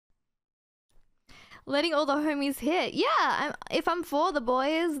letting all the homies hit. Yeah, if I'm for the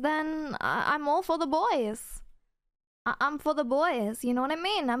boys, then I'm all for the boys. I'm for the boys, you know what I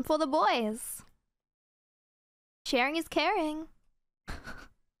mean? I'm for the boys. Sharing is caring.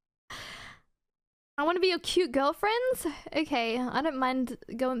 I want to be your cute girlfriends? Okay, I don't mind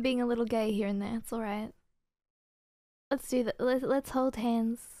being a little gay here and there. It's alright. Let's do that. Let's hold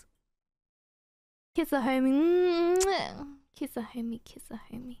hands. Kiss a homie. Kiss a homie, kiss a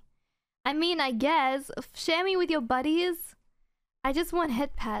homie. I mean, I guess. Share me with your buddies. I just want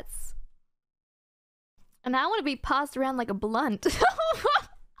head pats. And I want to be passed around like a blunt. What?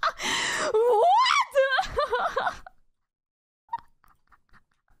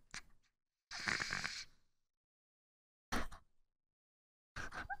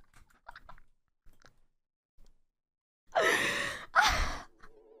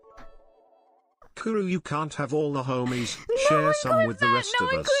 Kuru, you can't have all the homies. Share some with the rest of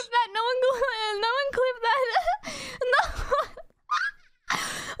us. No one clip that. No one clip that.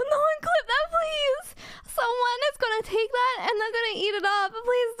 No one clip that, please. Someone is gonna take that and they're gonna eat it up.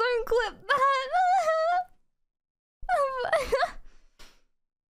 Please don't clip that.